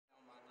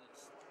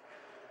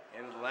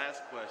And the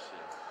last question.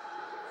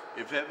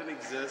 If heaven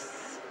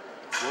exists,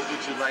 what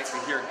would you like to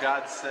hear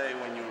God say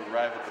when you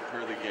arrive at the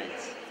pearly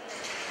gates?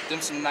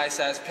 Them some nice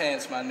ass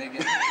pants, my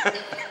nigga.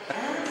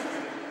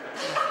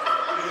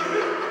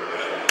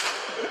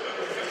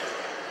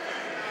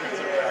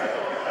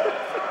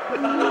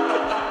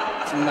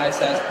 Some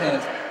nice ass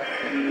pants.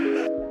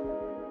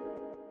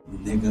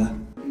 Nigga.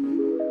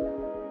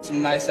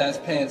 Some nice ass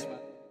pants, man.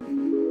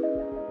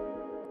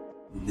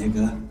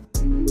 Nigga.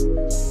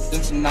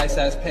 Them some nice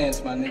ass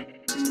pants, my nigga.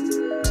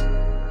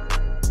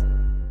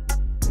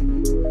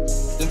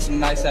 Them some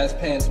nice ass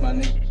pants, my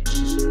nigga.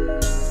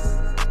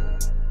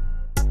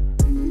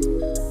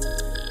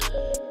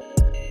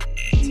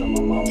 Tell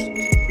my mom she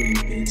was a pretty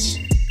bitch.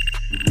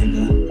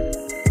 Nigga.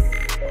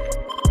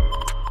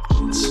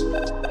 Bitch.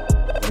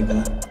 Nigga.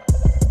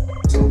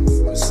 So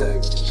before I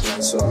said,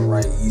 so I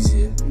write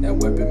easier. That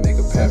weapon make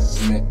a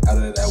peppermint out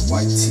of that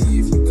white tea.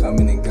 If you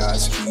coming in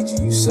Godspeed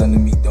you, you son to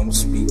me, don't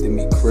speak to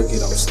me.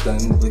 Cricket, I'm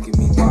stunning, look at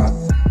me,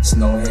 mom. It's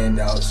no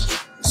handouts.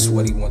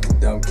 Sweaty want the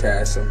dumb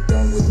cash, I'm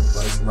done with the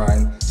bus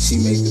riding. She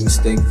made the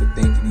mistake for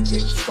thinking he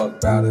gave a fuck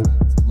about her.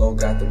 Low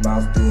got the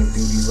mouth doing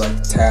duties like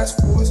the task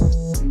force.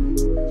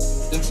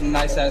 Them some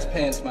nice ass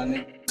pants, my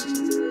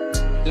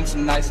nigga. Them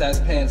some nice ass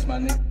pants, my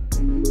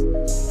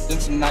nigga. Them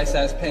some nice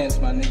ass pants,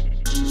 my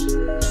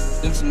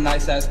nigga. Them some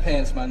nice ass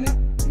pants, my nigga.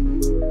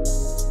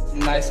 Some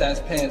nice ass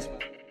pants, man.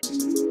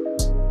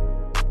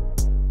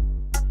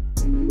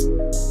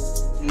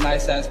 Some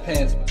nice ass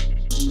pants, man.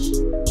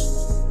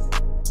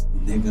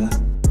 Nigga.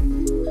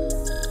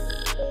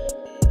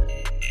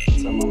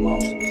 Tell my mom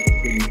she was a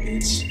pretty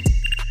bitch.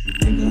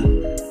 Nigga.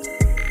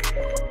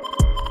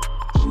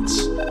 Bitch.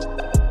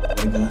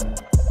 Nigga.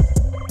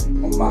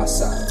 On my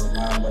side of the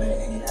line where they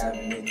ain't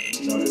having it.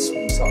 You know that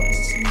sweet talking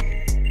to you.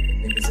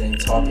 Niggas ain't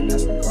talking,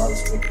 that's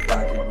regardless what the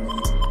docket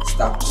read.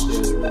 Stop the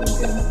stairs, really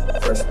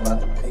him. First from out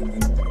the piggy.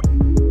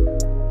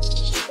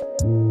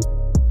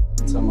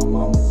 Tell my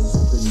mama was a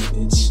pretty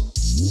bitch.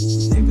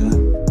 Nigga.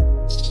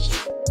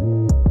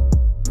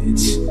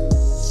 Bitch.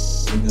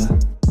 Nigga.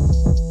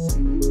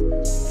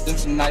 Them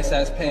some nice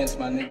ass pants,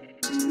 my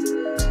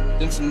nigga.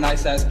 Them some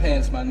nice ass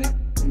pants, my nigga.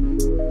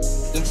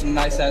 Them some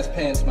nice ass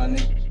pants, my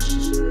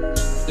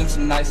nigga. Them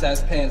some nice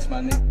ass pants,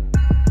 my nigga.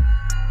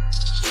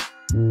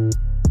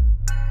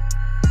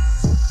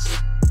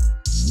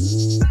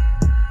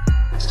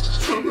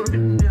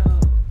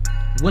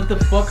 What the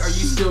fuck are you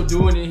still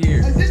doing in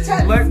here?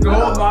 Let go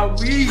of my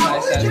weed.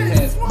 Nice ass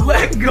pants.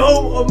 Let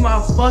go of my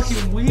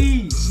fucking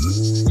weed.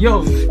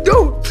 Yo,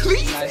 Dude,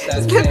 please, Nice just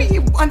ass give me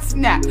pants. one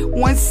snap.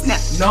 One snap.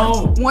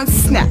 no. One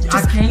snap.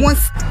 I Just can't. one.